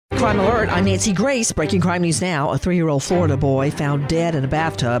Crime Alert, I'm Nancy Grace. Breaking crime news now. A 3-year-old Florida boy found dead in a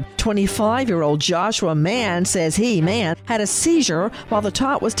bathtub. 25-year-old Joshua Mann says Mann, had a seizure while the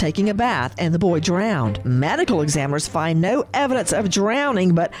tot was taking a bath and the boy drowned. Medical examiners find no evidence of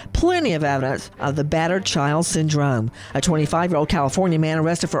drowning, but plenty of evidence of the battered child syndrome. A 25-year-old California man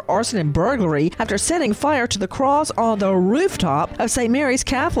arrested for arson and burglary after setting fire to the cross on the rooftop of St. Mary's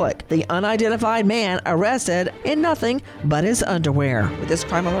Catholic. The unidentified man arrested in nothing but his underwear. With this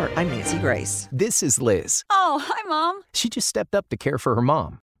Crime Alert, I'm Nancy Grace. This is Liz. Oh, hi, Mom. She just stepped up to care for her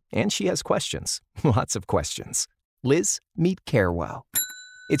mom. And she has questions. Lots of questions. Liz, meet Carewell.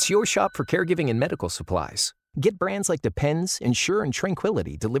 It's your shop for caregiving and medical supplies. Get brands like Depends, Ensure, and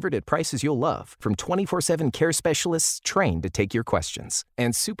Tranquility delivered at prices you'll love from 24/7 care specialists trained to take your questions.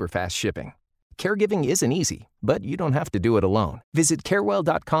 And super fast shipping. Caregiving isn't easy, but you don't have to do it alone. Visit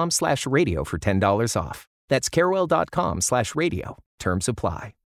carewell.com/radio for $10 off. That's carewell.com/radio. Terms apply.